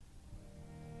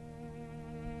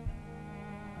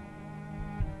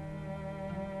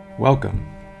Welcome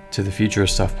to the Future of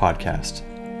Stuff podcast.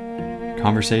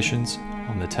 Conversations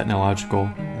on the technological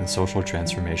and social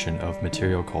transformation of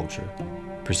material culture,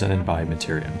 presented by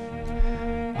Materium.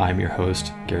 I'm your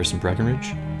host, Garrison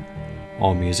Breckenridge.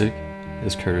 All music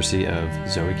is courtesy of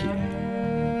Zoe Keaton.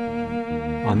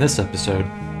 On this episode,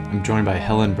 I'm joined by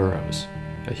Helen Burrows,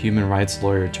 a human rights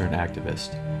lawyer turned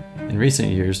activist. In recent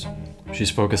years, she's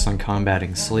focused on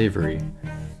combating slavery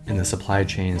and the supply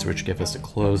chains which give us the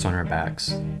clothes on our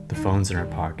backs, the phones in our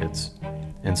pockets,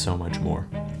 and so much more.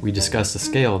 We discuss the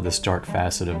scale of this dark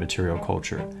facet of material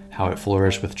culture, how it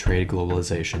flourished with trade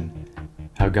globalization,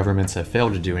 how governments have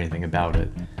failed to do anything about it,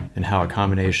 and how a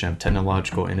combination of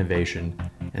technological innovation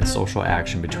and social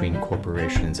action between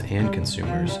corporations and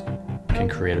consumers can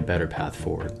create a better path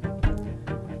forward.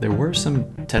 There were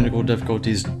some technical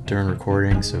difficulties during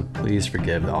recording, so please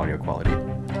forgive the audio quality.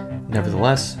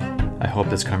 Nevertheless, I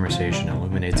hope this conversation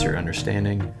illuminates your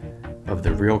understanding of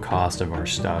the real cost of our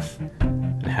stuff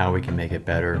and how we can make it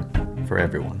better for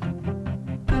everyone.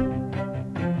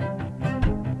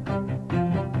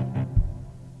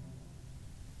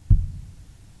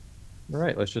 All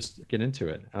right, let's just get into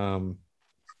it.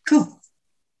 Cool.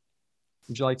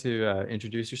 Would you like to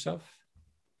introduce yourself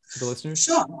to the listeners?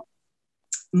 Sure.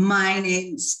 My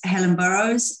name's Helen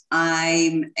Burrows.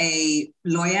 I'm a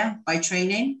lawyer by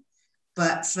training,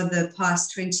 but for the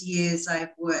past 20 years,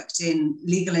 I've worked in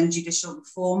legal and judicial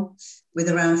reform with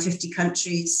around 50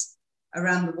 countries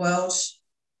around the world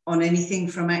on anything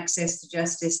from access to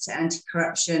justice to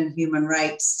anti-corruption, human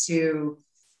rights to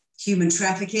human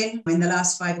trafficking. In the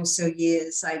last 5 or so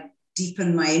years, I've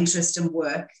deepened my interest and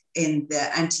work in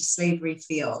the anti-slavery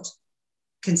field.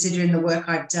 Considering the work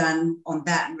I've done on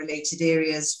that and related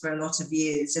areas for a lot of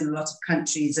years in a lot of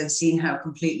countries, I've seen how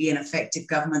completely ineffective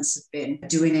governments have been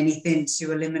doing anything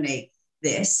to eliminate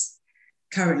this,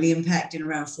 currently impacting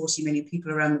around 40 million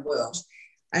people around the world,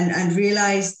 and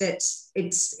realized that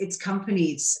it's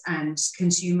companies and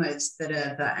consumers that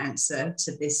are the answer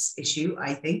to this issue,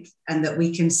 I think, and that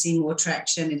we can see more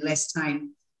traction in less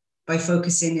time by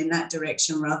focusing in that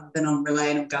direction rather than on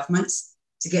relying on governments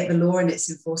to get the law and its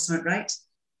enforcement right.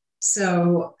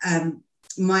 So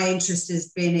my interest has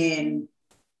been in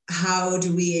how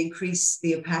do we increase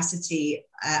the opacity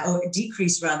or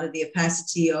decrease rather the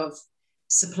opacity of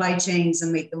supply chains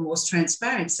and make them more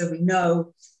transparent so we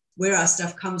know where our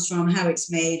stuff comes from, how it's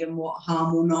made, and what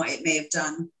harm or not it may have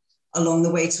done along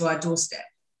the way to our doorstep.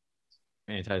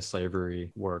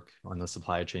 Anti-slavery work on the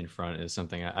supply chain front is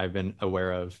something I've been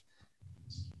aware of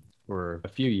for a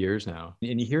few years now.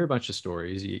 And you hear a bunch of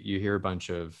stories, you hear a bunch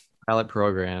of pilot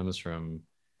programs from,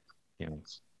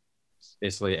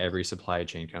 basically every supply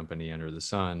chain company under the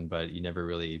sun, but you never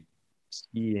really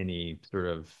see any sort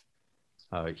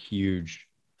of huge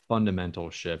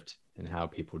fundamental shift in how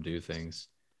people do things.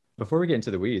 Before we get into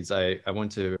the weeds, I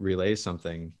want to relay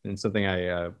something, and something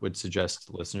I would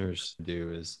suggest listeners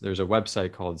do is there's a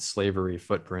website called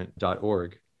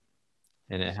slaveryfootprint.org,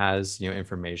 and it has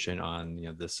information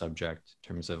on this subject in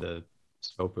terms of the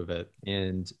scope of it,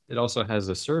 and it also has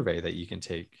a survey that you can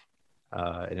take,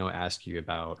 and it'll ask you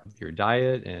about your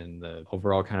diet and the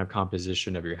overall kind of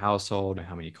composition of your household, and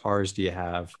how many cars do you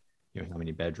have, how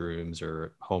many bedrooms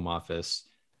or home office,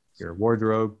 your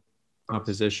wardrobe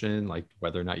composition, like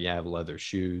whether or not you have leather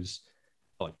shoes,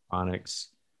 electronics,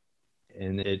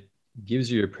 and it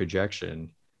gives you a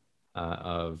projection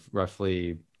of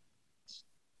roughly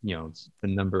the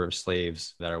number of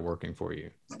slaves that are working for you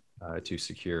to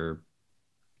secure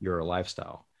your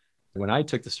lifestyle. When I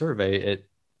took the survey, it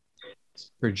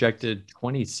projected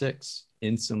 26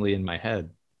 instantly in my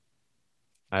head.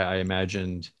 I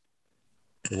imagined,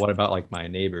 what about like my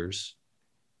neighbors,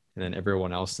 and then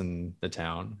everyone else in the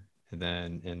town, and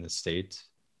then in the state,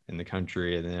 in the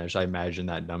country, and then I imagined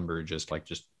that number just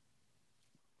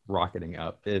rocketing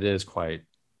up. It is quite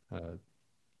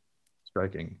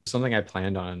striking. Something I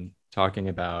planned on talking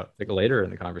about later in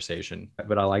the conversation,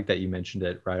 but I like that you mentioned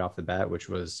it right off the bat, which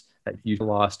was that you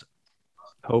lost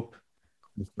hope,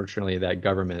 unfortunately, that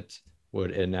government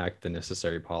would enact the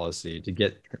necessary policy to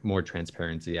get more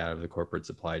transparency out of the corporate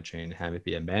supply chain, have it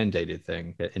be a mandated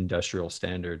thing, an industrial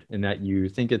standard, and that you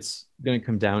think it's going to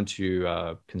come down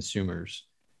to consumers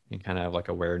and kind of like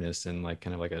awareness and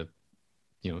kind of like a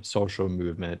social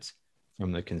movement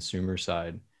from the consumer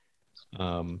side.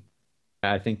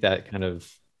 I think that kind of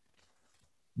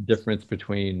difference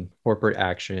between corporate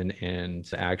action and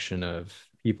the action of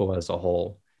people as a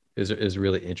whole is a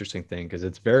really interesting thing, because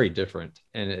it's very different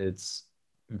and it's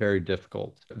very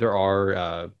difficult. There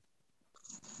are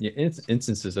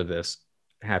instances of this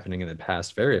happening in the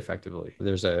past very effectively.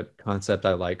 There's a concept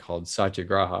I like called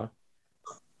satyagraha,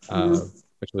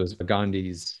 which was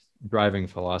Gandhi's driving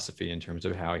philosophy in terms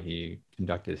of how he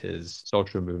conducted his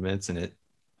social movements, and it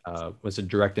was a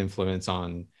direct influence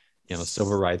on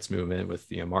civil rights movement with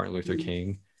Martin Luther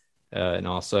King, and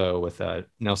also with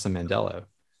Nelson Mandela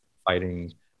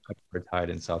fighting apartheid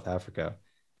in South Africa.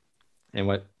 And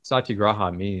what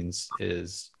satyagraha means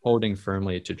is holding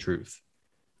firmly to truth,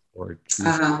 or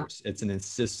truth force. It's an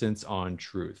insistence on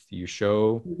truth. You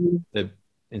show the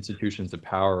institutions of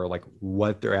power like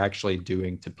what they're actually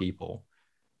doing to people.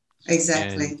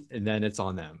 Exactly. And then it's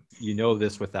on them.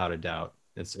 This without a doubt.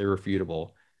 It's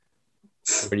irrefutable.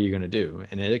 What are you going to do?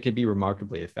 And it could be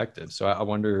remarkably effective. So I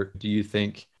wonder, do you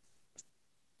think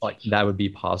like that would be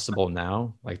possible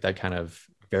now? Like that kind of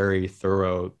very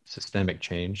thorough systemic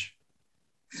change?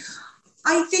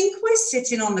 I think we're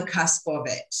sitting on the cusp of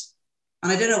it.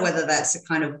 And I don't know whether that's a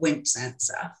kind of wimp's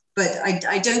answer, but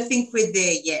I don't think we're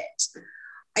there yet.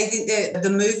 I think the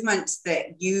movement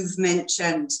that you've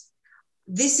mentioned,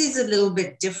 this is a little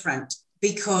bit different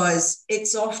because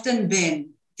it's often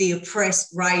been the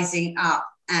oppressed rising up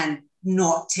and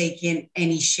not taking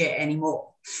any shit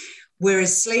anymore.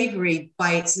 Whereas slavery,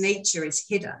 by its nature, is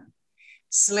hidden.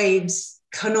 Slaves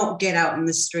cannot get out in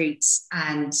the streets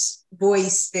and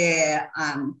voice their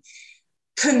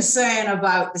concern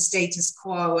about the status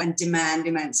quo and demand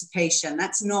emancipation.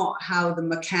 That's not how the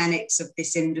mechanics of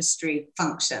this industry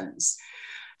functions.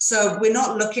 So we're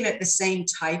not looking at the same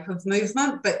type of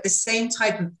movement, but the same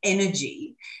type of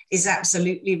energy is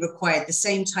absolutely required. The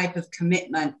same type of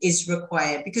commitment is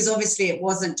required, because obviously it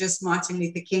wasn't just Martin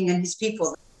Luther King and his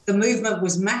people. The movement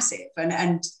was massive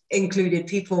and included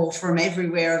people from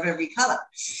everywhere of every color.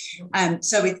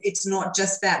 So it's not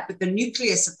just that, but the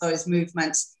nucleus of those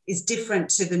movements is different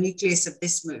to the nucleus of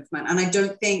this movement. And I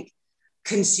don't think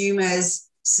consumers,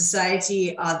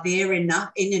 society are there in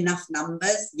enough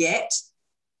numbers yet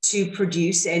to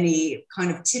produce any kind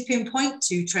of tipping point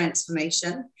to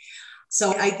transformation.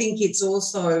 So I think it's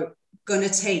also going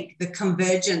to take the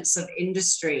convergence of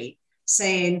industry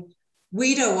saying,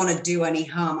 we don't want to do any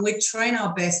harm. We're trying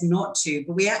our best not to,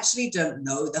 but we actually don't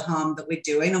know the harm that we're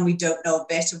doing, and we don't know a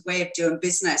better way of doing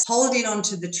business. Holding on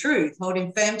to the truth,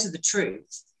 holding firm to the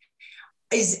truth,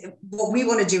 is what we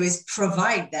want to do, is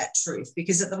provide that truth,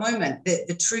 because at the moment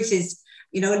the truth is,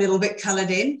 a little bit colored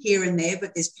in here and there,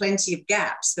 but there's plenty of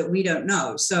gaps that we don't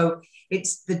know. So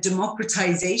it's the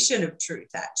democratization of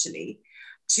truth, actually,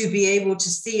 to be able to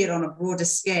see it on a broader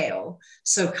scale.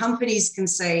 So companies can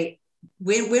say,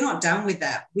 we're not down with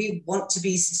that. We want to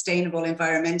be sustainable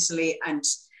environmentally and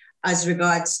as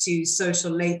regards to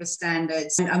social labor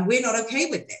standards, and we're not okay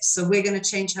with this. So we're going to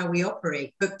change how we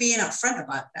operate, but being upfront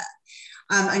about that.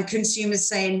 And consumers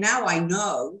saying, now I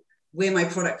know where my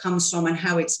product comes from and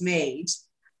how it's made.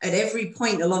 At every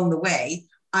point along the way,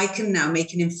 I can now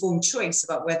make an informed choice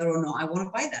about whether or not I want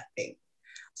to buy that thing.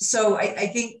 So I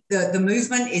think the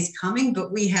movement is coming,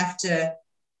 but we have to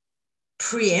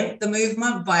preempt the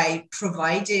movement by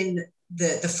providing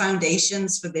the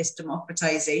foundations for this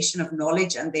democratization of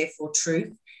knowledge and therefore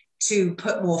truth, to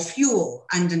put more fuel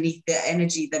underneath the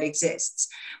energy that exists.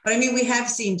 But I mean, we have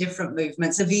seen different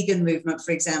movements. The vegan movement,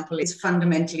 for example, is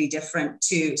fundamentally different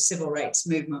to civil rights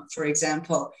movement, for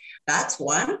example. That's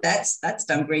one that's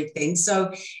done great things.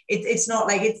 So it's not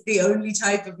like it's the only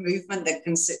type of movement that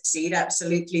can succeed,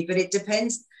 absolutely, but it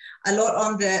depends a lot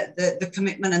on the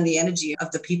commitment and the energy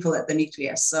of the people at the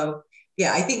nucleus. So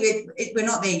yeah, I think we're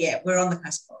not there yet. We're on the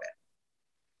cusp of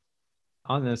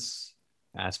it. On this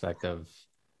aspect of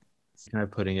kind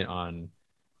of putting it on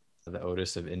the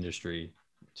onus of industry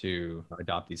to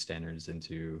adopt these standards and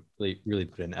to really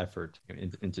put an effort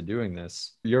into doing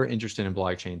this, you're interested in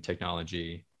blockchain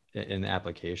technology in the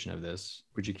application of this.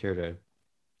 Would you care to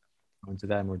go into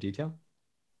that in more detail?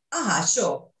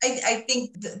 Sure. I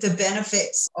think the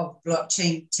benefits of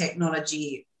blockchain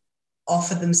technology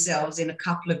offer themselves in a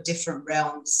couple of different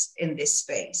realms in this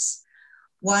space.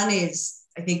 One is,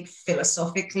 I think,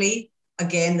 philosophically,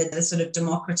 again, the sort of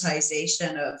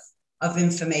democratization of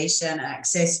information,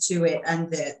 access to it,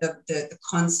 and the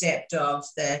concept of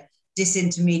the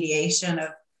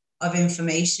disintermediation of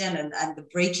information and the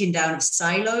breaking down of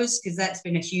silos, because that's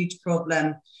been a huge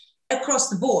problem across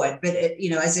the board. But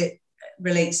as it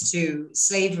relates to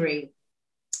slavery,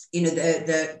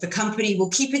 the company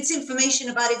will keep its information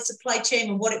about its supply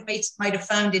chain and what it might have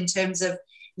found in terms of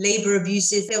labor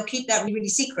abuses. They'll keep that really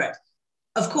secret,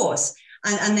 of course.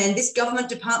 And then this government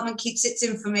department keeps its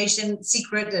information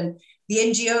secret, and the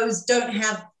NGOs don't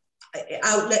have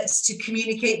outlets to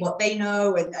communicate what they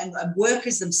know, and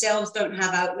workers themselves don't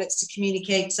have outlets to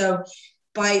communicate. So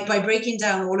by breaking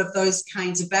down all of those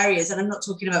kinds of barriers, and I'm not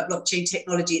talking about blockchain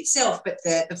technology itself, but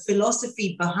the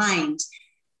philosophy behind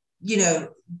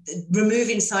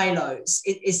removing silos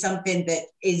is something that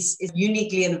is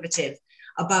uniquely innovative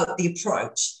about the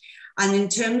approach. And in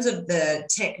terms of the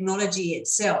technology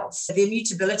itself, the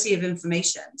immutability of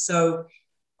information. So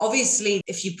obviously,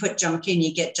 if you put junk in,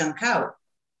 you get junk out,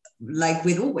 like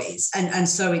with always. And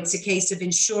so it's a case of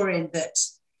ensuring that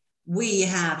we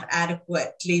have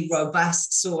adequately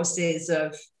robust sources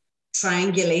of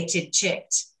triangulated,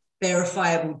 checked,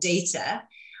 verifiable data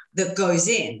that goes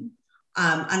in.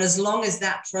 And as long as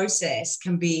that process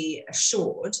can be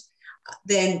assured,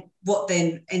 then what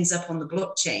then ends up on the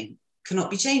blockchain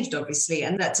cannot be changed, obviously.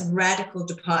 And that's a radical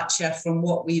departure from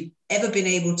what we've ever been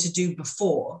able to do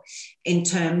before in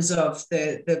terms of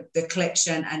the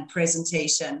collection and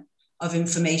presentation of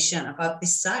information about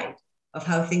this side of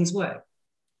how things work.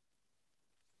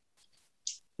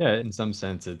 Yeah, in some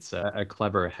sense, it's a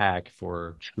clever hack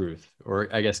for truth, or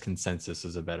I guess consensus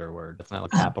is a better word. It's not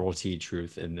like capital T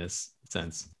truth in this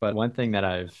sense. But one thing that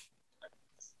I've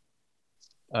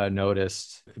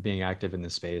noticed being active in the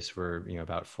space for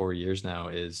about 4 years now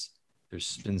is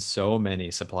there's been so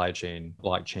many supply chain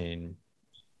blockchain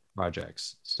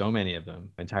projects, so many of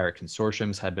them. Entire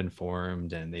consortiums have been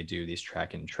formed, and they do these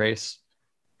track and trace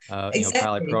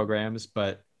pilot programs,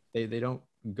 but they don't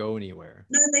go anywhere.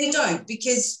 No, they don't,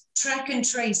 because track and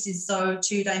trace is so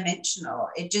two-dimensional.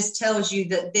 It just tells you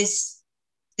that this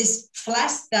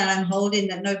flask that I'm holding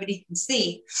that nobody can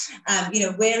see,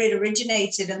 where it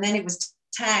originated, and then it was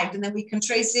tagged, and then we can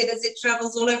trace it as it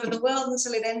travels all over the world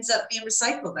until it ends up being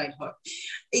recycled, I hope.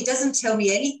 It doesn't tell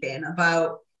me anything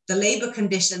about the labor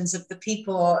conditions of the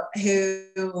people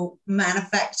who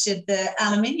manufactured the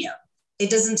aluminium. It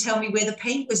doesn't tell me where the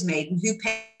paint was made and who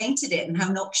painted it and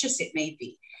how noxious it may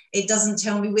be. It doesn't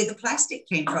tell me where the plastic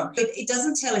came from. It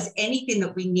doesn't tell us anything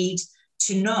that we need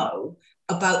to know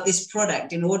about this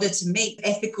product in order to make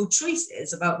ethical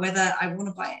choices about whether I want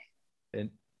to buy it.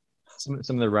 And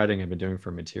some of the writing I've been doing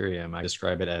for Materium, I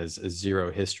describe it as a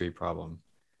zero history problem.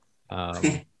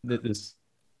 This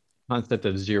concept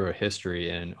of zero history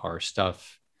in our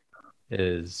stuff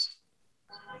is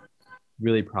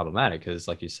really problematic because,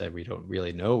 like you said, we don't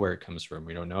really know where it comes from.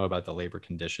 We don't know about the labor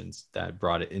conditions that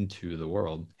brought it into the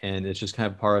world. And it's just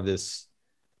kind of part of this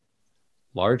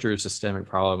larger systemic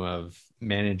problem of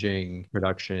managing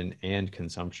production and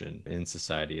consumption in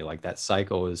society. Like, that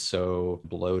cycle is so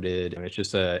bloated. It's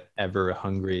just a ever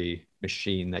hungry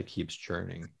machine that keeps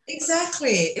churning.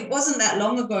 Exactly. It wasn't that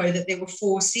long ago that there were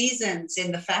 4 seasons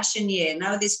in the fashion year.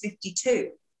 Now there's 52.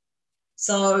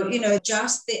 So,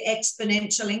 just the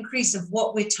exponential increase of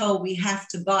what we're told we have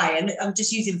to buy. And I'm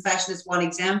just using fashion as one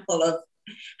example of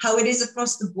how it is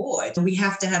across the board. We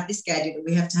have to have this gadget, or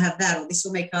we have to have that, or this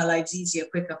will make our lives easier,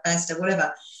 quicker, faster,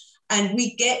 whatever. And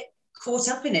we get caught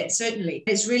up in it, certainly.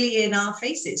 It's really in our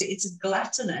faces. It's a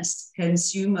gluttonous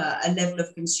consumer, a level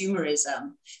of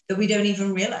consumerism that we don't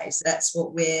even realize that's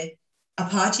what we're a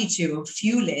party to or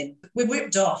fueling. We're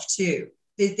ripped off too.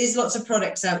 There's lots of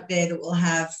products out there that will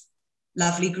have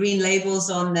lovely green labels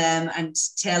on them and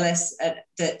tell us that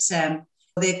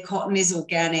their cotton is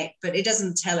organic, but it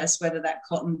doesn't tell us whether that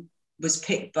cotton was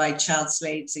picked by child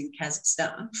slaves in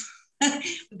Kazakhstan.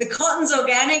 The cotton's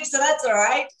organic, so that's all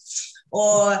right.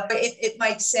 Or it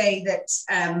might say that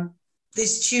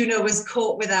this tuna was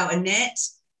caught without a net,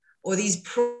 or these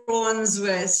prawns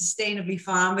were sustainably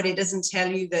farmed, but it doesn't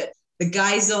tell you that the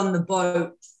guys on the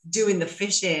boat doing the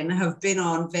fishing have been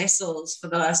on vessels for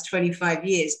the last 25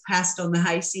 years, passed on the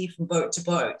high sea from boat to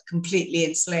boat, completely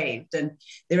enslaved. And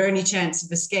their only chance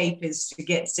of escape is to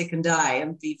get sick and die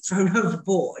and be thrown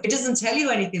overboard. It doesn't tell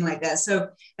you anything like that. So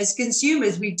as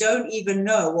consumers, we don't even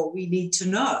know what we need to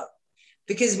know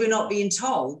because we're not being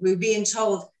told. We're being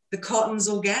told the cotton's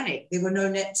organic. There were no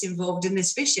nets involved in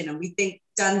this fishing. And we think,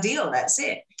 done deal, that's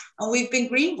it. And we've been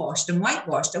greenwashed and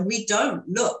whitewashed, and we don't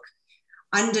look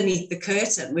underneath the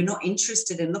curtain. We're not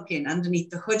interested in looking underneath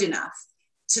the hood enough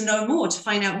to know more, to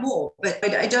find out more. But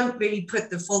I don't really put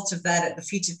the fault of that at the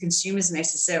feet of consumers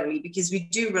necessarily, because we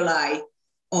do rely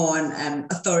on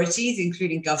authorities,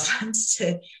 including governments,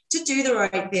 to do the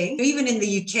right thing. Even in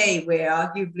the UK, where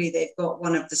arguably they've got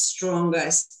one of the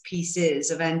strongest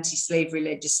pieces of anti-slavery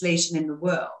legislation in the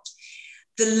world,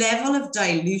 the level of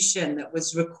dilution that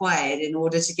was required in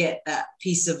order to get that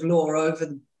piece of law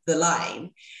over the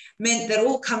line meant that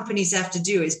all companies have to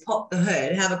do is pop the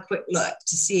hood, have a quick look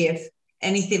to see if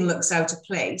anything looks out of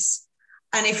place.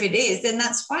 And if it is, then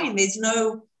that's fine. There's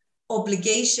no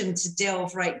obligation to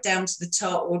delve right down to the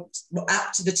top or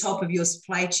up to the top of your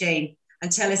supply chain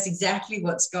and tell us exactly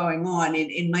what's going on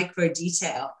in micro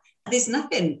detail. There's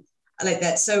nothing like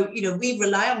that. So, we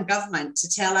rely on government to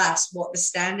tell us what the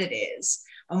standard is.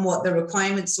 and what the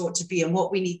requirements ought to be and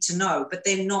what we need to know, but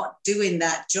they're not doing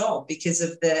that job because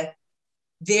of the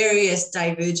various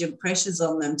divergent pressures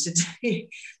on them to do,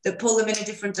 that pull them in a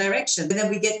different direction. And then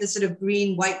we get the sort of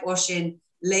green whitewashing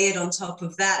layered on top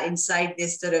of that inside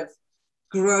this sort of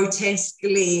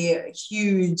grotesquely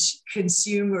huge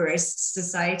consumerist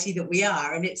society that we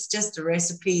are. And it's just a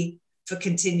recipe for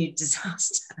continued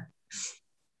disaster.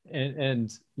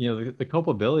 And the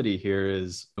culpability here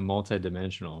is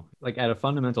multidimensional. Like at a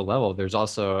fundamental level, there's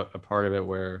also a part of it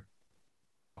where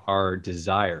our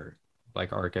desire,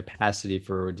 like our capacity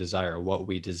for desire, what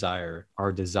we desire,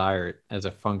 our desire as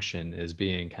a function is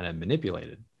being kind of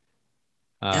manipulated.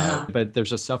 But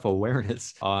there's a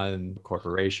self-awareness on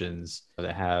corporations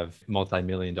that have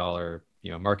multi-million dollar,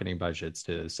 marketing budgets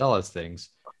to sell us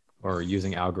things, or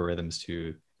using algorithms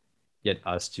to get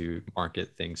us to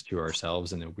market things to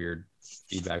ourselves in a weird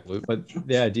feedback loop. But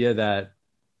the idea that,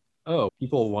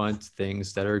 people want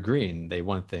things that are green, they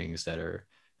want things that are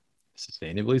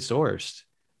sustainably sourced.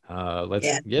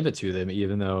 Let's give it to them,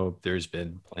 even though there's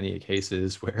been plenty of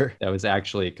cases where that was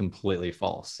actually completely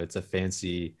false. It's a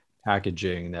fancy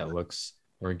packaging that looks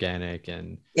organic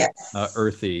and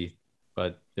earthy,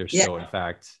 but there's still, in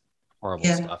fact, horrible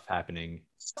stuff happening.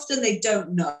 Often they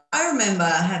don't know. I remember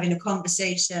having a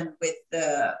conversation with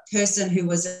the person who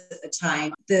was at the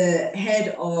time the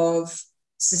head of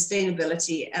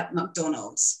sustainability at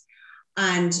McDonald's,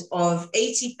 and of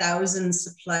 80,000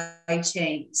 supply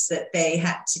chains that they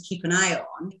had to keep an eye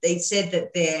on. They said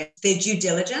that their due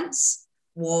diligence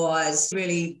was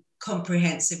really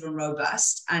comprehensive and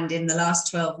robust. And in the last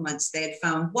 12 months, they had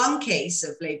found one case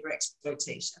of labor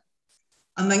exploitation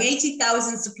among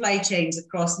 80,000 supply chains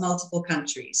across multiple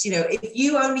countries. If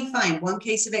you only find one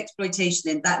case of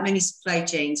exploitation in that many supply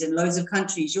chains in loads of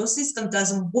countries, your system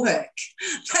doesn't work.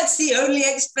 That's the only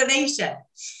explanation.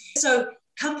 So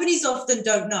companies often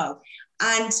don't know,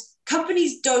 and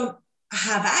companies don't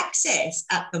have access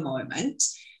at the moment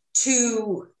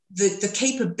to the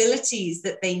capabilities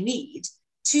that they need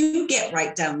to get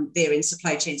right down there in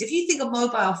supply chains. If you think a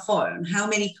mobile phone, how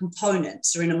many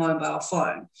components are in a mobile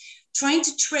phone? Trying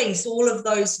to trace all of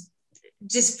those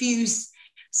diffuse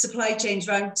supply chains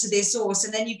around to their source,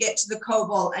 and then you get to the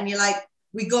cobalt and you're like,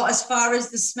 we got as far as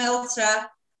the smelter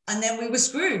and then we were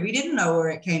screwed. We didn't know where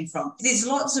it came from. There's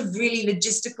lots of really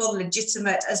logistical,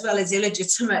 legitimate, as well as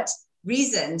illegitimate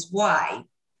reasons why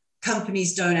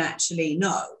companies don't actually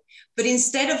know. But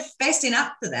instead of fessing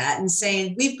up to that and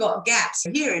saying, we've got gaps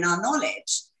here in our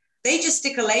knowledge, they just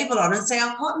stick a label on and say,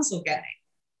 our cotton's organic.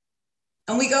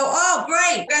 And we go, oh,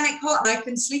 great, organic cotton. I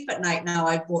can sleep at night now.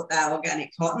 I bought that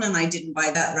organic cotton and I didn't buy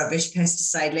that rubbish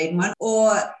pesticide-laden one.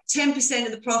 Or 10%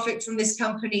 of the profit from this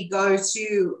company go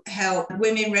to help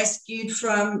women rescued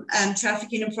from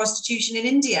trafficking and prostitution in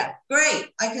India. Great,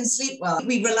 I can sleep well.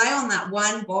 We rely on that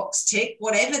one box tick,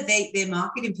 whatever their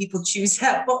marketing people choose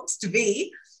that box to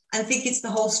be, and think it's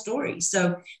the whole story.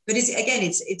 So, but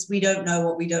it's we don't know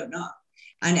what we don't know.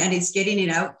 And it's getting it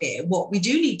out there, what we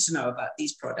do need to know about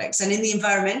these products. And in the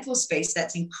environmental space,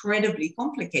 that's incredibly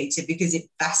complicated because it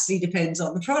vastly depends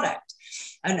on the product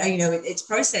and, its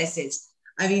processes.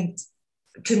 I mean,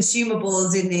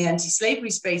 consumables in the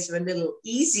anti-slavery space are a little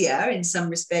easier in some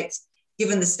respects,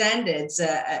 given the standards,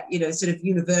 sort of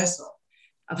universal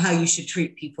of how you should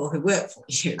treat people who work for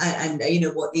you and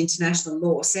what the international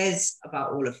law says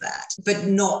about all of that, but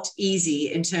not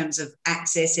easy in terms of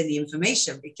accessing the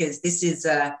information, because this is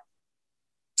a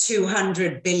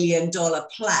 $200 billion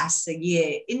plus a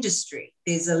year industry.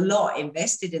 There's a lot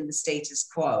invested in the status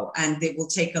quo, and it will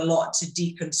take a lot to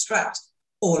deconstruct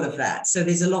all of that. So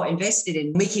there's a lot invested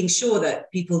in making sure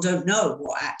that people don't know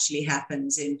what actually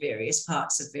happens in various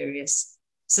parts of various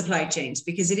supply chains,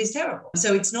 because it is terrible.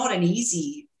 So it's not an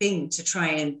easy thing to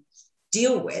try and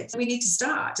deal with. We need to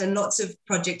start. And lots of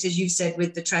projects, as you've said,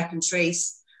 with the track and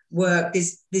trace work,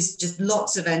 there's just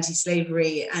lots of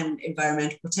anti-slavery and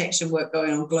environmental protection work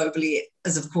going on globally,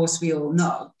 as of course we all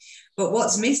know. But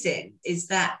what's missing is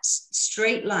that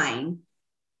straight line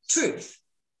truth,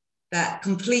 that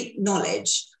complete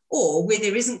knowledge, or where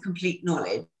there isn't complete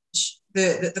knowledge,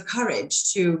 the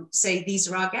courage to say these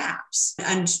are our gaps,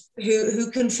 and who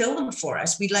can fill them for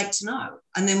us. We'd like to know.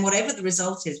 And then whatever the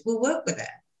result is, we'll work with it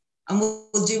and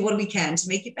we'll do what we can to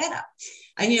make it better.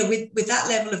 And with that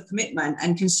level of commitment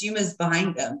and consumers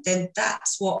behind them, then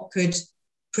that's what could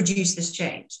produce this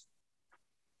change.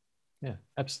 Yeah,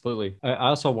 absolutely. I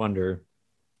also wonder,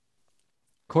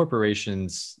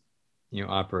 corporations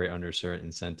operate under certain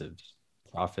incentives.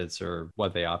 Profits are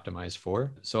what they optimize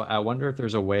for. So I wonder if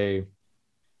there's a way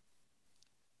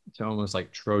to almost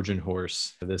like Trojan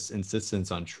horse this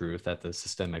insistence on truth at the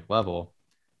systemic level,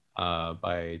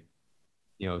 by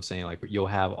saying like you'll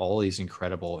have all these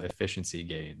incredible efficiency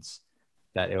gains,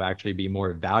 that it'll actually be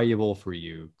more valuable for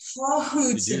you to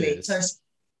do Totally. So, this.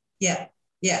 yeah.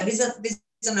 Yeah. There's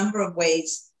a number of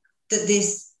ways that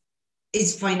this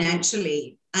is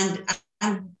financially and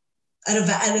at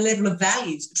a level of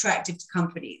values attractive to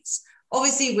companies.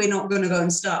 Obviously, we're not going to go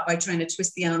and start by trying to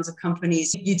twist the arms of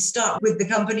companies. You'd start with the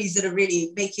companies that are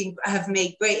really have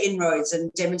made great inroads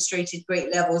and demonstrated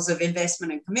great levels of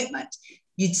investment and commitment.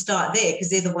 You'd start there because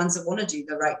they're the ones that want to do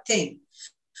the right thing.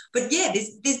 But yeah,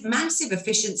 there's massive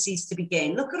efficiencies to be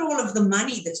gained. Look at all of the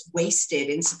money that's wasted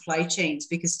in supply chains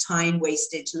because time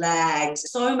wastage,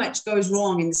 lags, so much goes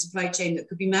wrong in the supply chain that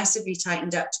could be massively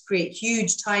tightened up to create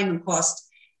huge time and cost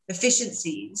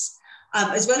efficiencies,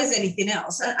 as well as anything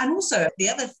else. And also the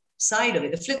other side of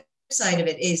it, the flip side of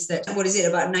it is that, what is it,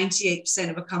 about 98%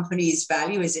 of a company's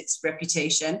value is its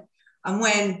reputation. And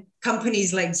when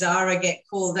companies like Zara get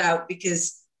called out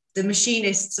because the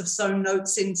machinists have sewn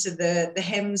notes into the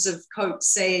hems of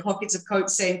coats, pockets of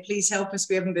coats saying, please help us,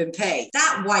 we haven't been paid,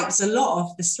 that wipes a lot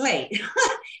off the slate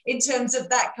in terms of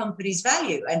that company's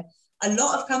value. And a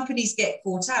lot of companies get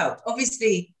caught out.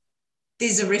 Obviously,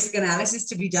 there's a risk analysis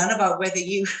to be done about whether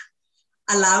you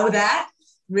allow that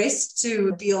risk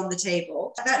to be on the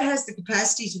table. That has the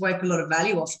capacity to wipe a lot of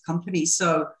value off of companies.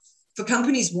 So for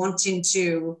companies wanting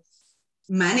to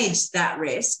manage that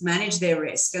risk, manage their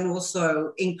risk, and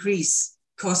also increase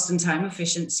cost and time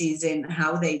efficiencies in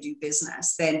how they do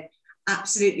business, then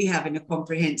absolutely having a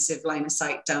comprehensive line of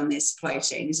sight down their supply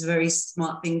chain is a very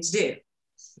smart thing to do.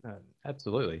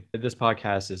 Absolutely. This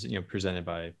podcast is presented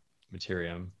by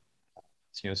Materium.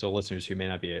 So listeners who may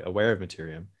not be aware of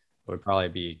Materium would probably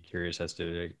be curious as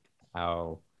to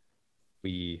how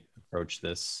we approach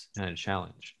this kind of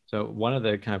challenge. So one of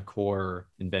the kind of core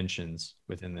inventions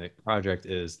within the project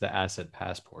is the asset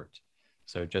passport.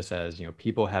 So just as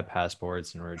people have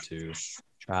passports in order to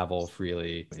travel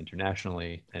freely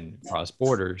internationally and cross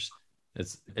borders,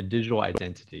 it's a digital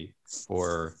identity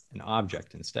for an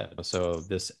object instead. So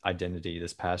this identity,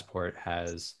 this passport,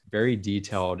 has very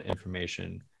detailed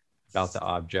information about the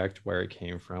object, where it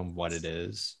came from, what it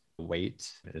is, weight,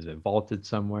 is it vaulted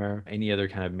somewhere, any other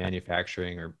kind of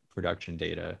manufacturing or production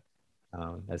data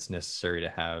that's necessary to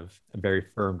have a very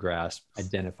firm grasp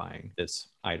identifying this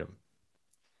item.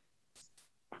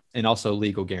 And also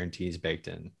legal guarantees baked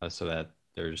in so that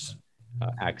there's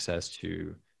access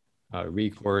to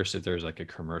recourse if there's like a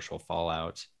commercial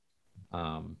fallout.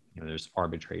 There's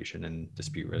arbitration and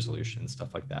dispute resolution,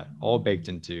 stuff like that, all baked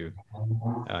into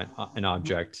an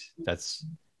object that's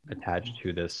attached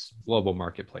to this global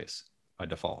marketplace by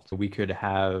default. So we could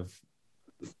have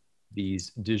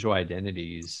these digital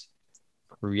identities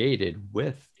created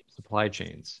with supply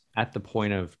chains at the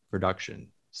point of production.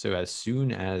 So as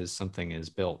soon as something is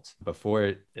built, before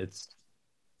it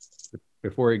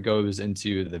goes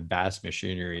into the vast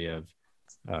machinery of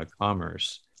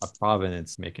commerce, a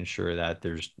provenance, making sure that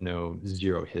there's no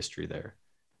zero history there.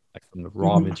 Like from the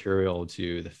raw material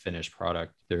to the finished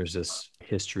product, there's this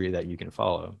history that you can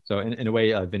follow. So in a way,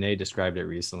 Vinay described it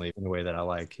recently in a way that I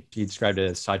like. He described it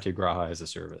as satyagraha as a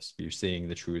service. You're seeing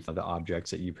the truth of the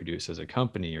objects that you produce as a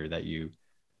company or that you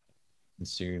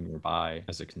consume or buy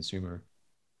as a consumer.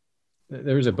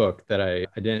 There was a book that I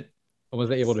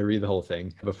wasn't able to read the whole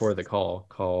thing before the call,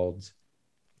 called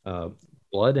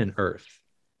Blood and Earth.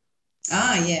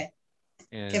 Yeah.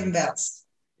 And Kevin Belts.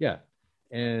 Yeah.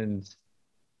 And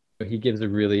he gives a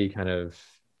really kind of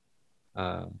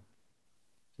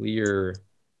clear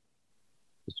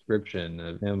description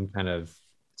of him kind of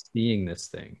seeing this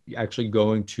thing, actually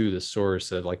going to the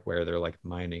source of like where they're like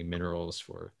mining minerals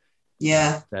for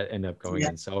that end up going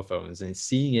in cell phones, and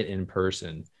seeing it in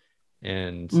person.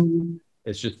 And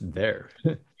it's just there.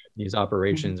 These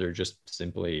operations are just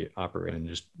simply operating in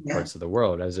just parts of the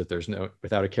world as if there's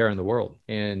without a care in the world.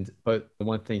 But the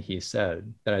one thing he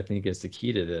said that I think is the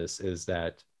key to this is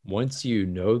that once you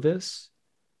know this,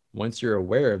 once you're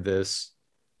aware of this,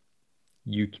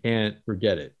 you can't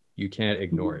forget it. You can't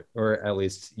ignore it, or at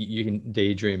least you can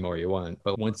daydream all you want.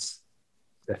 But once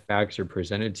the facts are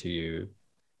presented to you,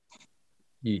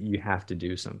 you have to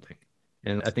do something.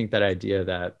 And I think that idea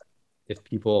that if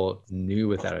people knew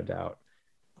without a doubt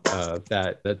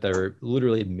that there are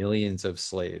literally millions of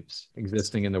slaves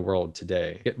existing in the world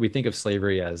today. We think of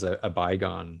slavery as a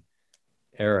bygone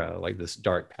era, like this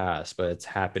dark past, but it's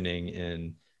happening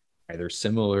in either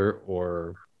similar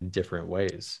or different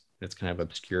ways. It's kind of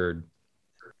obscured,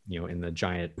 in the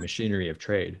giant machinery of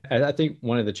trade. I think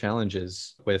one of the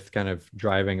challenges with kind of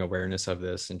driving awareness of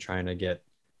this and trying to get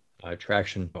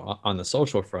traction on the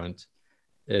social front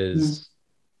is,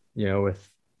 with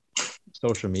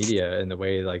social media and the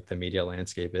way like the media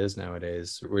landscape is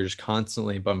nowadays. We're just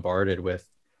constantly bombarded with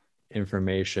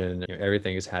information.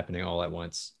 Everything is happening all at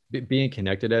once. Being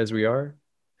connected as we are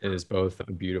is both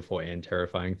a beautiful and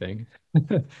terrifying thing,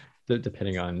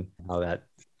 depending on how that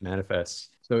manifests.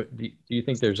 So do you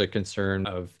think there's a concern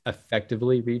of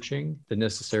effectively reaching the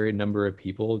necessary number of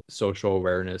people, social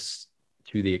awareness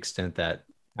to the extent that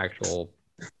actual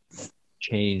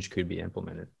change could be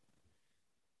implemented?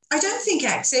 I don't think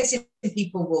accessing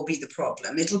people will be the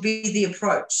problem. It'll be the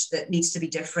approach that needs to be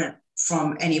different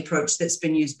from any approach that's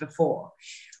been used before.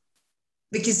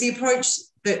 Because the approach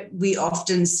that we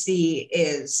often see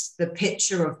is the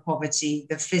picture of poverty,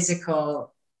 the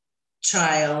physical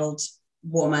child,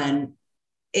 woman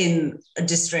in a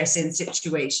distressing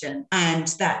situation. And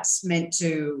that's meant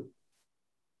to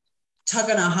tug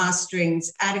on our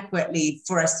heartstrings adequately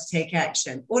for us to take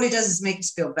action. All it does is make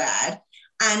us feel bad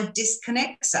and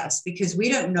disconnects us because we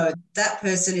don't know that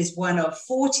person is one of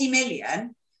 40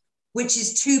 million, which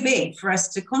is too big for us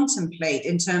to contemplate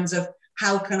in terms of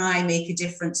how can I make a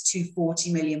difference to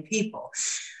 40 million people.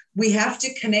 We have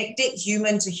to connect it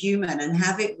human to human and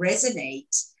have it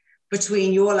resonate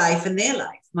between your life and their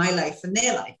life, my life and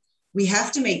their life. We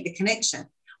have to make the connection.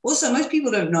 Also, most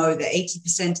people don't know that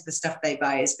 80% of the stuff they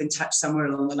buy has been touched somewhere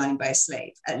along the line by a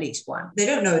slave, at least one. They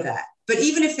don't know that. But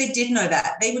even if they did know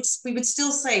that, we would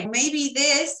still say, maybe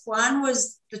this one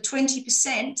was the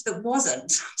 20% that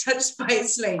wasn't touched by a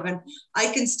slave, and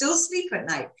I can still sleep at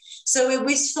night. So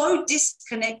we're so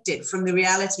disconnected from the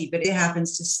reality, but it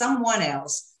happens to someone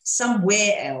else,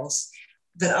 somewhere else,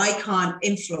 that I can't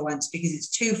influence because it's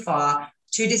too far,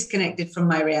 too disconnected from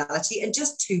my reality, and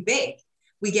just too big.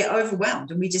 We get overwhelmed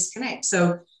and we disconnect.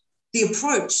 So the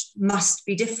approach must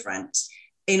be different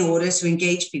in order to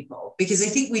engage people, because I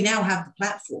think we now have the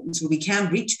platforms where we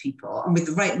can reach people, and with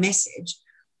the right message,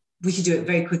 we can do it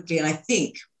very quickly and I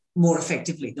think more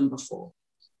effectively than before.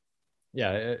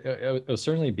 Yeah, it'll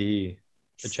certainly be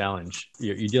a challenge.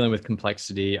 You're dealing with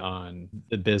complexity on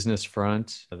the business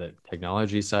front, the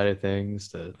technology side of things,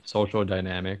 the social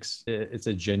dynamics. It's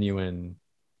a genuine,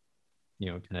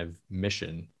 kind of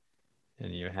mission.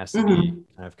 And it has to be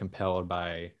kind of compelled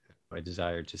by a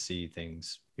desire to see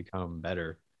things become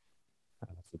better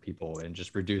for people and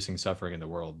just reducing suffering in the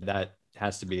world. That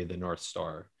has to be the North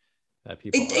Star that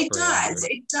people it does.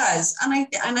 It does. And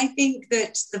I think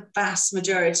that the vast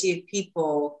majority of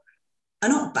people are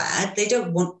not bad. They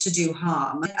don't want to do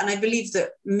harm. And I believe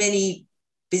that many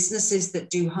businesses that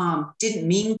do harm didn't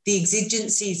mean the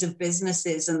exigencies of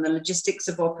businesses and the logistics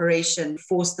of operation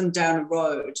forced them down a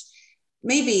road.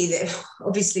 Maybe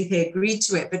obviously they agreed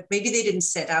to it, but maybe they didn't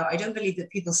set out. I don't believe that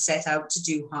people set out to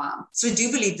do harm. So I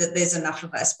do believe that there's enough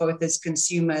of us, both as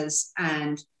consumers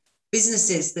and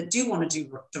businesses, that do want to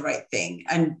do the right thing.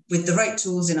 And with the right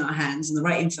tools in our hands and the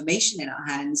right information in our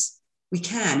hands, we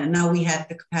can. And now we have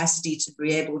the capacity to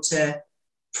be able to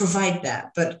provide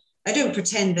that. But I don't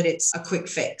pretend that it's a quick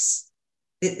fix.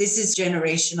 This is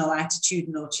generational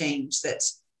attitudinal change that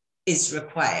is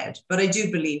required. But I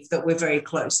do believe that we're very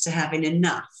close to having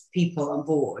enough people on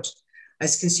board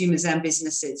as consumers and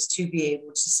businesses to be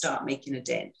able to start making a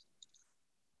dent.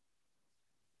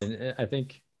 And I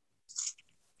think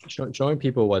showing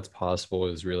people what's possible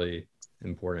is really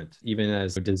important, even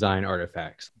as design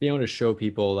artifacts. Being able to show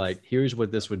people, like, here's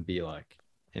what this would be like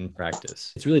in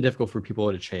practice. It's really difficult for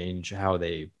people to change how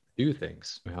they do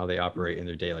things, how they operate in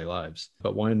their daily lives.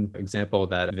 But one example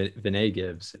that Vinay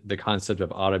gives, the concept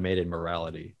of automated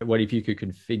morality. What if you could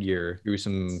configure through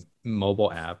some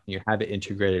mobile app, you have it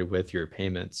integrated with your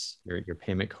payments, your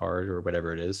payment card or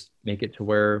whatever it is, make it to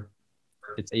where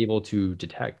it's able to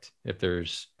detect if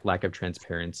there's lack of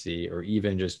transparency or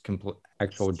even just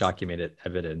actual documented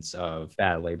evidence of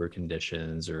bad labor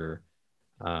conditions or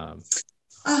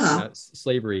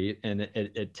slavery, and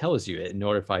it tells you, it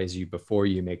notifies you before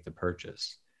you make the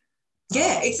purchase.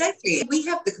 Yeah, exactly. We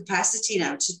have the capacity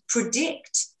now to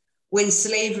predict when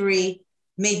slavery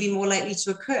may be more likely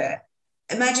to occur.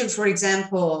 Imagine, for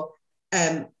example,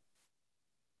 as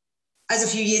a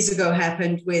few years ago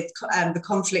happened with the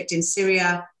conflict in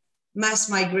Syria, mass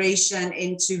migration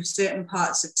into certain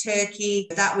parts of Turkey,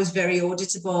 that was very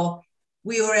auditable.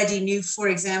 We already knew, for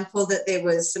example, that there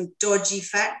was some dodgy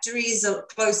factories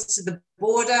close to the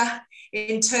border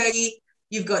in Turkey.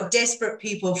 You've got desperate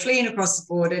people fleeing across the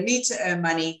border, need to earn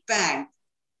money, bang.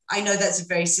 I know that's a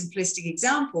very simplistic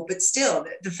example, but still,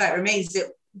 the fact remains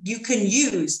that you can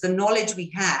use the knowledge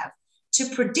we have to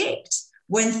predict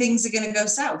when things are going to go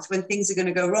south, when things are going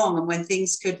to go wrong, and when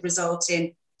things could result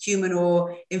in human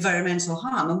or environmental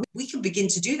harm. And we can begin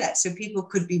to do that so people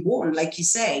could be warned, like you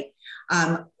say.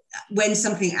 when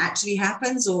something actually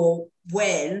happens, or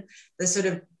when the sort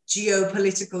of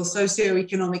geopolitical,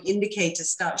 socioeconomic indicators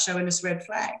start showing us red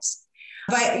flags.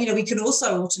 But, we can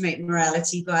also automate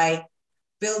morality by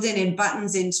building in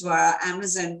buttons into our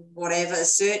Amazon, whatever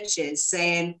searches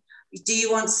saying, do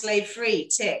you want slave-free?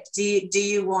 Tick. Do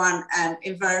you want an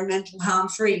environmental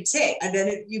harm-free? Tick. And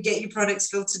then you get your products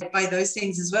filtered by those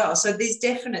things as well. So there's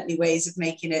definitely ways of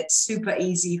making it super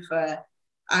easy for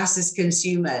us as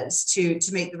consumers to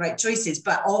make the right choices.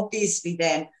 But obviously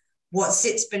then what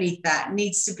sits beneath that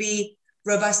needs to be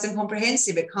robust and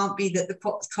comprehensive. It can't be that the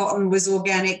cotton was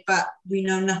organic, but we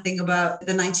know nothing about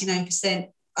the 99%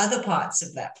 other parts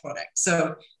of that product.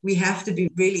 So we have to be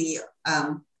really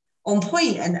on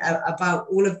point and about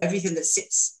all of everything that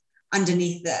sits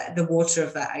underneath the water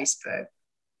of that iceberg.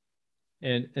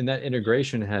 And that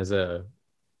integration has a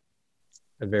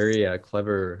very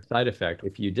clever side effect.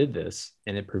 If you did this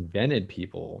and it prevented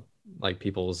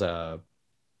people's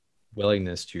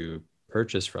willingness to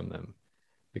purchase from them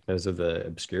because of the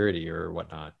obscurity or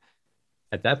whatnot,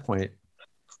 at that point,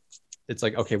 it's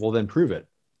like, okay, well then prove it.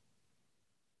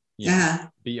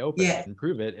 Be open and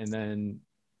prove it, and then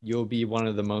you'll be one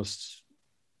of the most,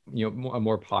 a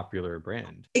more popular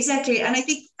brand. Exactly. And I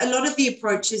think a lot of the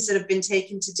approaches that have been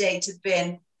taken to date have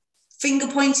been finger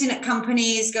pointing at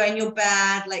companies, going, you're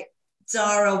bad, like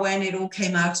Zara, when it all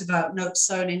came out about notes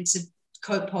sewn into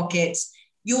coat pockets,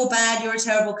 you're bad, you're a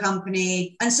terrible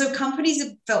company. And so companies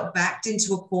have felt backed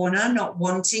into a corner, not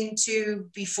wanting to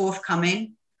be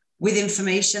forthcoming with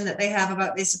information that they have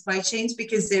about their supply chains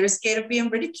because they're scared of being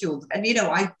ridiculed. And,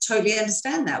 I totally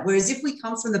understand that. Whereas if we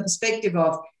come from the perspective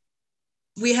of,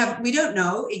 we don't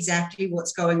know exactly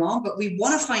what's going on, but we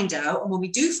want to find out. And when we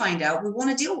do find out, we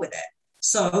want to deal with it.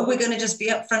 So we're going to just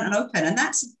be upfront and open. And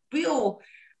that's a real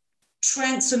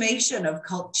transformation of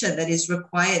culture that is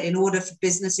required in order for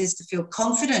businesses to feel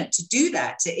confident to do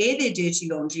that, to air their dirty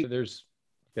laundry. There's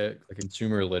a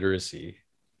consumer literacy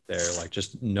there, like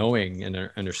just knowing and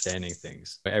understanding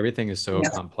things. Everything is so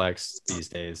complex these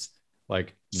days.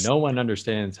 Like no one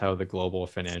understands how the global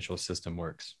financial system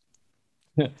works.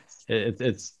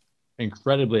 It's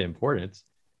incredibly important.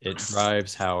 It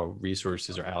drives how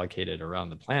resources are allocated around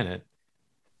the planet,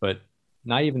 but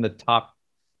not even the top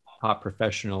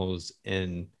professionals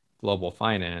in global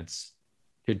finance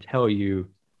could tell you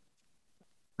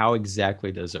how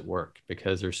exactly does it work,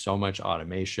 because there's so much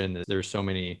automation. There's so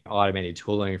many automated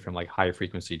tooling from like high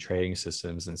frequency trading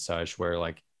systems and such, where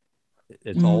like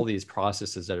it's all these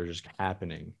processes that are just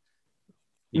happening,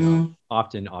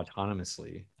 often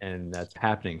autonomously, and that's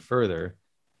happening further.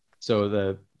 So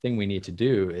the thing we need to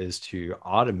do is to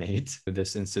automate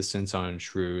this insistence on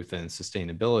truth and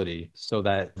sustainability so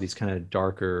that these kind of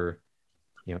darker,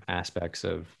 aspects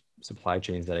of supply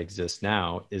chains that exist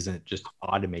now isn't just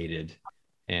automated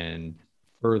and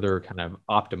further kind of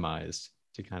optimized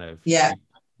to kind of keep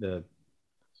the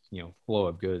flow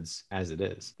of goods as it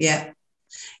is.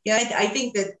 I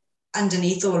think that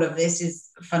underneath all of this is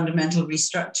a fundamental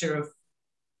restructure of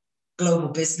global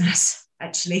business,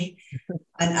 actually,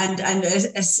 and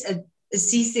a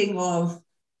ceasing of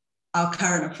our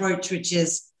current approach, which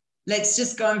is let's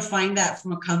just go and find that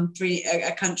from a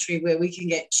country where we can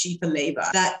get cheaper labor.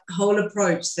 That whole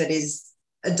approach that is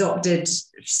adopted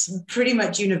pretty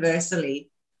much universally,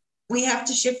 we have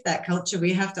to shift that culture.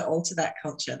 We have to alter that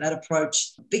culture, that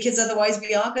approach, because otherwise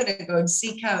we are going to go and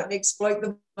seek out and exploit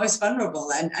the most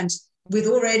vulnerable. And with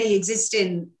already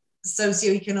existing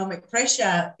socioeconomic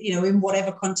pressure, in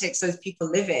whatever context those people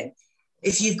live in,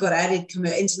 if you've got added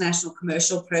international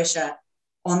commercial pressure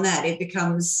on that, it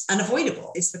becomes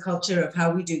unavoidable. It's the culture of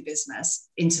how we do business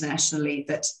internationally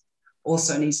that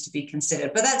also needs to be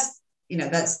considered. But that's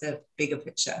the bigger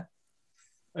picture.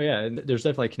 Oh, yeah. And there's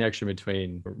definitely a connection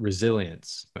between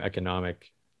resilience,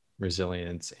 economic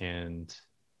resilience, and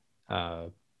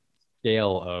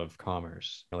scale of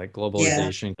commerce. Like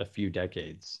globalization, a few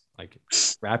decades, like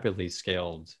rapidly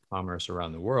scaled commerce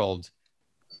around the world.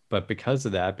 But because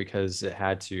of that, because it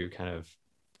had to kind of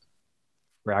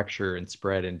fracture and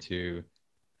spread into,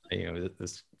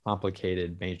 this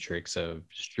complicated matrix of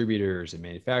distributors and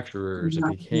manufacturers, it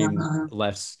became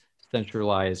less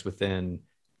centralized within,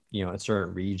 a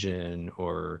certain region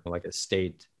or like a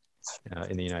state.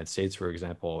 In the United States, for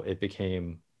example, it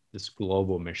became this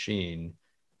global machine,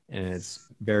 and it's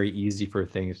very easy for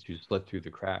things to slip through the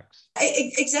cracks.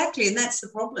 Exactly, and that's the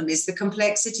problem. Is the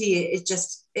complexity is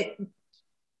just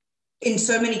in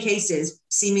so many cases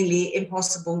seemingly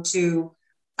impossible to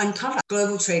uncover.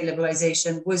 Global trade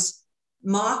liberalization was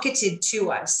marketed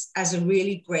to us as a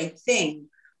really great thing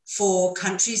for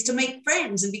countries to make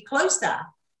friends and be closer.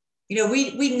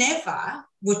 We never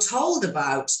were told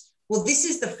about, well, this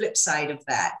is the flip side of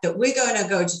that we're going to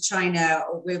go to China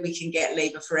or where we can get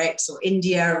labor for X, or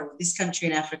India or this country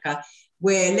in Africa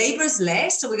where labor is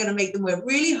less. So we're going to make them work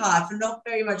really hard for not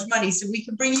very much money so we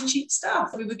can bring you cheap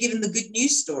stuff. We were given the good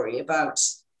news story about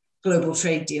global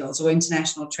trade deals or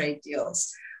international trade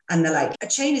deals and the like. A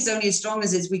chain is only as strong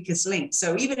as its weakest link.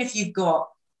 So even if you've got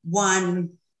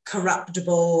one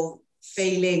corruptible,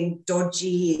 failing,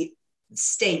 dodgy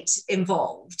state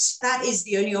involved, that is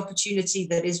the only opportunity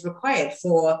that is required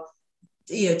for,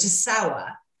 to sour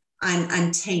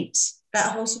and taint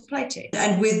that whole supply chain.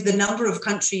 And with the number of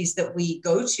countries that we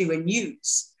go to and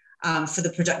use for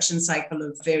the production cycle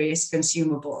of various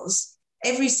consumables,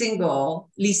 every single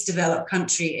least developed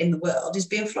country in the world is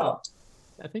being flogged.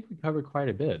 I think we covered quite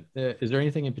a bit. Is there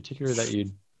anything in particular that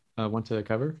you'd want to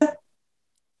cover?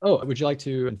 Oh, would you like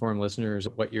to inform listeners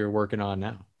what you're working on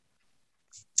now?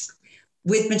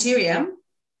 With Materium?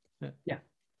 Yeah.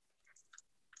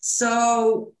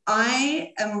 So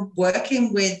I am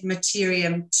working with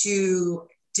Materium to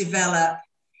develop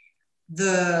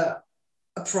the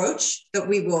approach that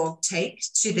we will take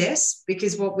to this,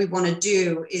 because what we want to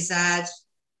do is add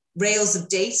rails of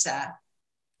data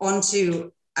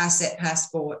onto asset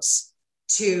passports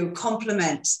to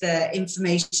complement the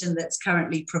information that's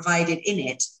currently provided in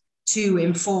it to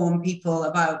inform people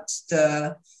about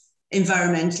the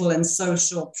environmental and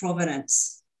social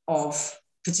provenance of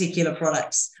particular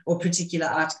products or particular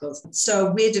articles.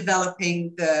 So we're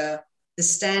developing the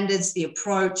standards, the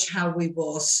approach, how we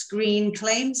will screen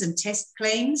claims and test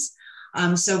claims.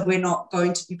 So we're not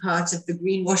going to be part of the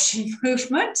greenwashing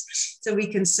movement. So we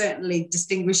can certainly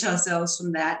distinguish ourselves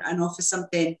from that and offer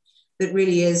something that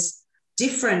really is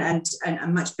different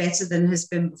and much better than has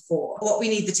been before. What we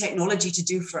need the technology to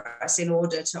do for us in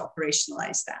order to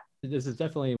operationalize that. This is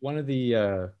definitely one of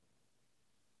the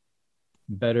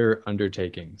better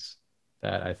undertakings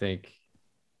that I think,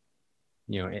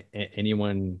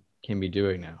 anyone can be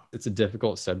doing now. It's a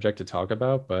difficult subject to talk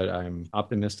about, but I'm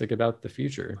optimistic about the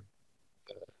future.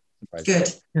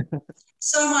 Good.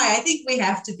 So am I. I think we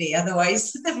have to be,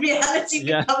 otherwise the reality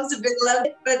becomes a bit low.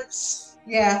 But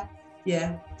yeah,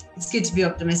 it's good to be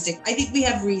optimistic. I think we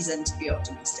have reason to be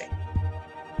optimistic.